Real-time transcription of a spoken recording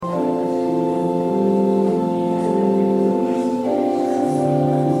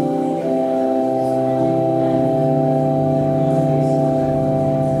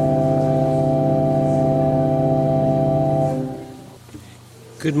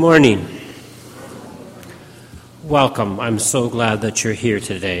Good morning. Welcome. I'm so glad that you're here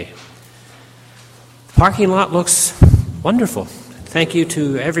today. The parking lot looks wonderful. Thank you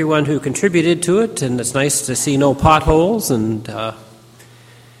to everyone who contributed to it, and it's nice to see no potholes, and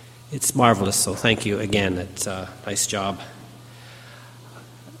it's marvelous, so thank you again. It's a nice job.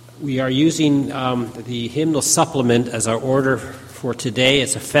 We are using the hymnal supplement as our order for today.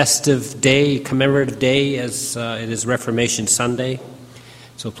 It's a festive day, commemorative day, as it is Reformation Sunday.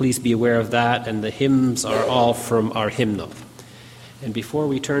 So please be aware of that, and the hymns are all from our hymnal. And before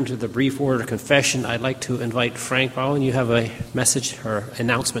we turn to the brief word of confession, I'd like to invite Frank Bowen. You have a message or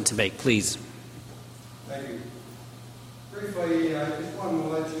announcement to make, please. Thank you. Briefly, I just wanted to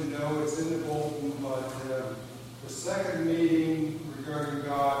let you know it's in the bulletin, but the second meeting regarding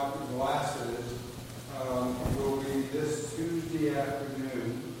God, the last of it, will be this Tuesday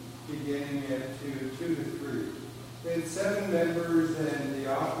afternoon, beginning at 2 to 3. We had 7 members, and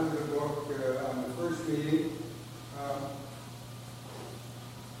the author of the book on the first meeting.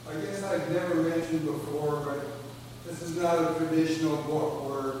 I guess I've never mentioned before, but this is not a traditional book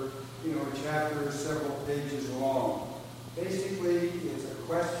where, a chapter is several pages long. Basically, it's a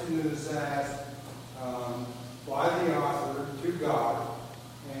question that is asked by the author to God,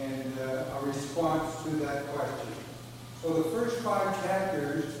 and a response to that question. So the first 5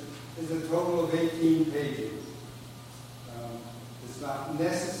 chapters is a total of 18 pages. It's not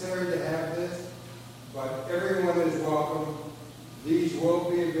necessary to have this, but everyone is welcome. These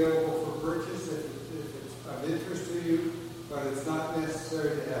will be available for purchase if it's of interest to you, but it's not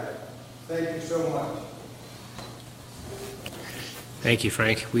necessary to have. Thank you so much. Thank you,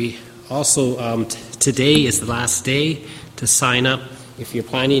 Frank. We also, today is the last day to sign up if you're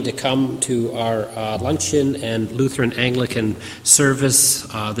planning to come to our luncheon and Lutheran Anglican service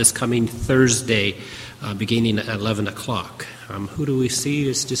this coming Thursday, beginning at 11 o'clock. Who do we see?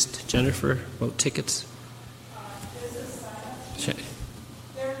 Is just Jennifer about tickets? There's a sign.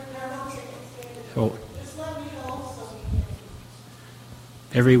 There are no tickets. Oh. Just let me know so we can.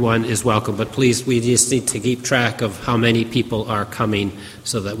 Everyone is welcome, but please, we just need to keep track of how many people are coming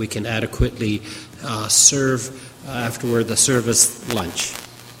so that we can adequately serve afterward the service lunch.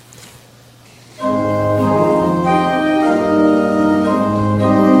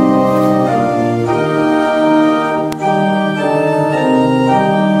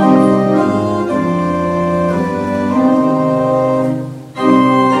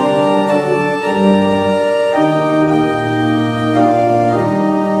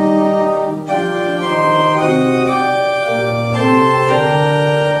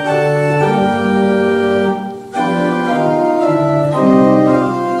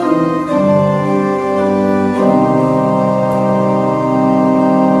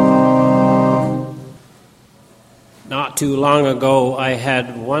 Too long ago, I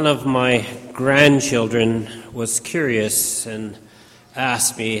had one of my grandchildren was curious and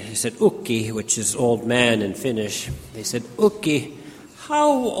asked me, he said, "Ukki," which is old man in Finnish. They said, "Ukki,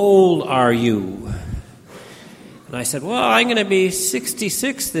 how old are you?" And I said, "Well, I'm going to be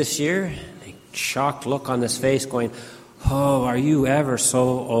 66 this year." A shocked look on his face going, "Oh, are you ever so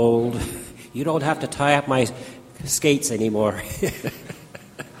old? You don't have to tie up my skates anymore."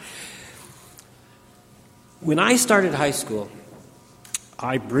 When I started high school,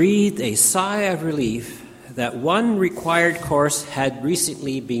 I breathed a sigh of relief that one required course had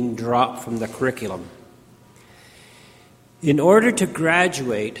recently been dropped from the curriculum. In order to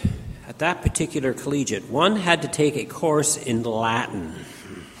graduate at that particular collegiate, one had to take a course in Latin.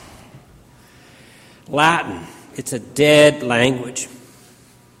 Latin, it's a dead language.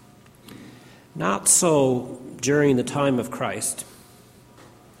 Not so during the time of Christ.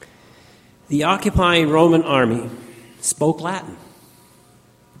 The occupying Roman army spoke Latin.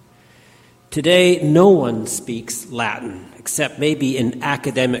 Today, no one speaks Latin, except maybe in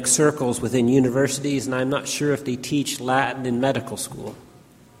academic circles within universities, and I'm not sure if they teach Latin in medical school.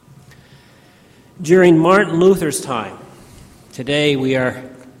 During Martin Luther's time, today we are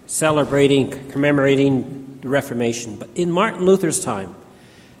commemorating the Reformation, but in Martin Luther's time,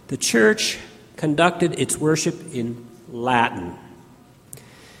 the church conducted its worship in Latin.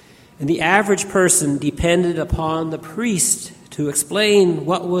 And the average person depended upon the priest to explain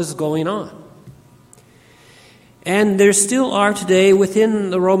what was going on. And there still are today within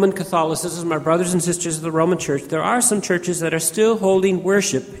the Roman Catholicism, my brothers and sisters of the Roman Church, there are some churches that are still holding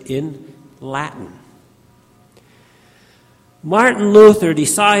worship in Latin. Martin Luther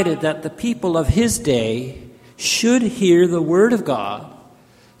decided that the people of his day should hear the Word of God,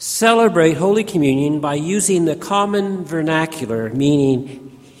 celebrate Holy Communion by using the common vernacular, meaning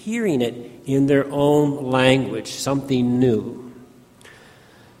hearing it in their own language, something new.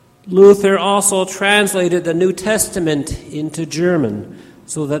 Luther also translated the New Testament into German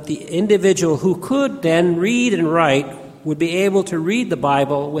so that the individual who could then read and write would be able to read the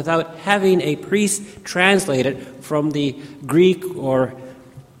Bible without having a priest translate it from the Greek or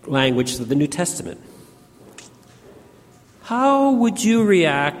language of the New Testament. How would you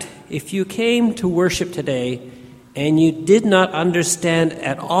react if you came to worship today and you did not understand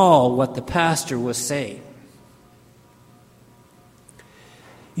at all what the pastor was saying?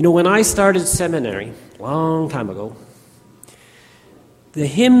 You know, when I started seminary, a long time ago, the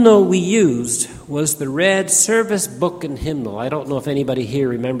hymnal we used was the red service book and hymnal. I don't know if anybody here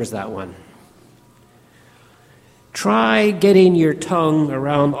remembers that one. Try getting your tongue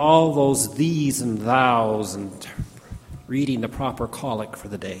around all those these and thous and reading the proper collect for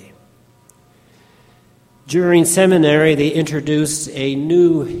the day. During seminary, they introduced a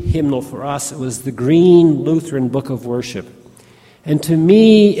new hymnal for us. It was the Green Lutheran Book of Worship. And to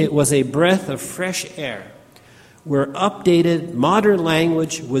me, it was a breath of fresh air, where updated modern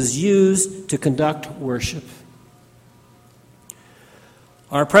language was used to conduct worship.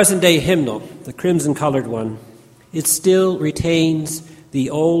 Our present-day hymnal, the crimson-colored one, it still retains the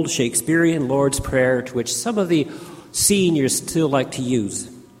old Shakespearean Lord's Prayer, to which some of the seniors still like to use.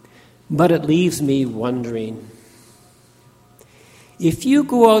 But it leaves me wondering, if you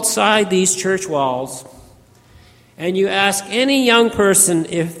go outside these church walls and you ask any young person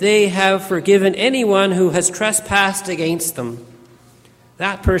if they have forgiven anyone who has trespassed against them,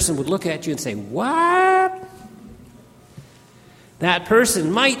 that person would look at you and say, "What?" That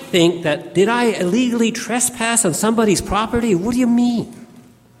person might think that, did I illegally trespass on somebody's property? What do you mean?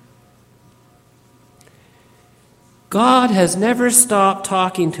 God has never stopped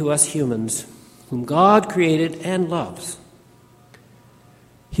talking to us humans, whom God created and loves.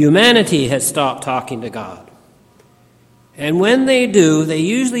 Humanity has stopped talking to God. And when they do, they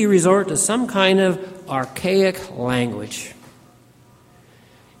usually resort to some kind of archaic language.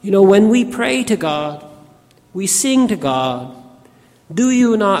 You know, when we pray to God, we sing to God, do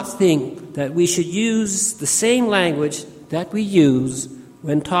you not think that we should use the same language that we use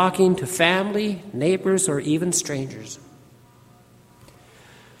when talking to family, neighbors, or even strangers?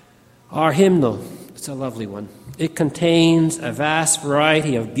 Our hymnal, it's a lovely one. It contains a vast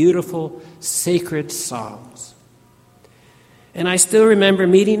variety of beautiful, sacred songs. And I still remember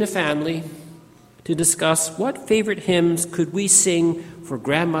meeting a family to discuss what favorite hymns could we sing for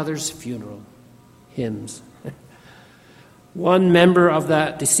grandmother's funeral. Hymns. One member of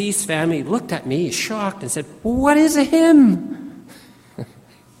that deceased family looked at me shocked and said, "What is a hymn?"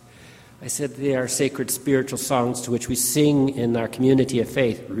 I said, "They are sacred spiritual songs to which we sing in our community of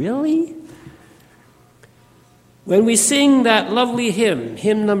faith." "Really?" When we sing that lovely hymn,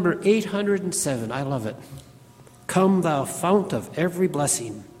 hymn number 807, I love it. "Come thou fount of every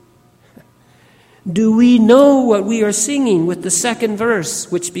blessing." Do we know what we are singing with the second verse,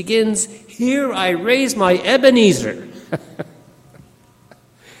 which begins, "Here I raise my Ebenezer"?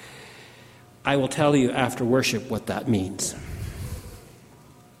 I will tell you after worship what that means.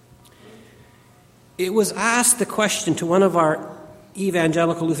 It was asked the question to one of our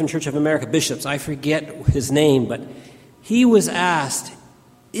Evangelical Lutheran Church of America bishops, I forget his name, but he was asked,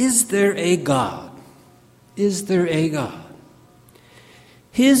 "Is there a God? Is there a God?"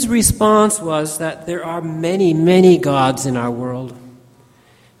 His response was that there are many, many gods in our world.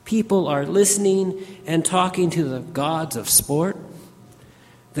 People are listening and talking to the gods of sport,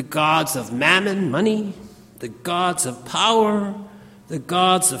 the gods of mammon, money, the gods of power, the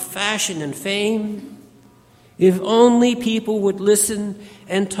gods of fashion and fame. If only people would listen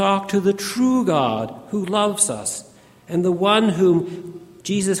and talk to the true God who loves us and the one whom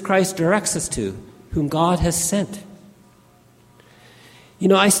Jesus Christ directs us to, whom God has sent. You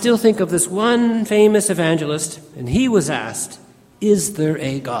know, I still think of this one famous evangelist, and he was asked, "Is there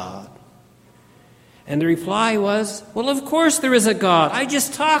a God?" And the reply was, "Well, of course there is a God. I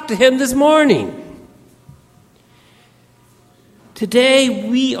just talked to him this morning." Today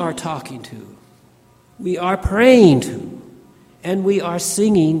we are talking to, we are praying to, and we are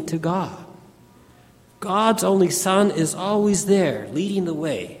singing to God. God's only Son is always there, leading the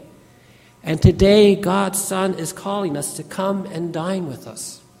way. And today, God's Son is calling us to come and dine with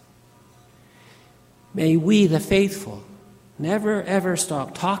us. May we, the faithful, never ever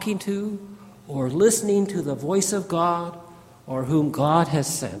stop talking to or listening to the voice of God or whom God has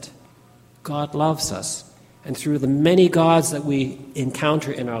sent. God loves us. And through the many gods that we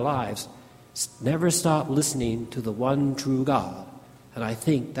encounter in our lives, never stop listening to the one true God. And I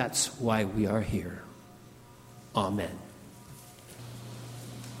think that's why we are here. Amen.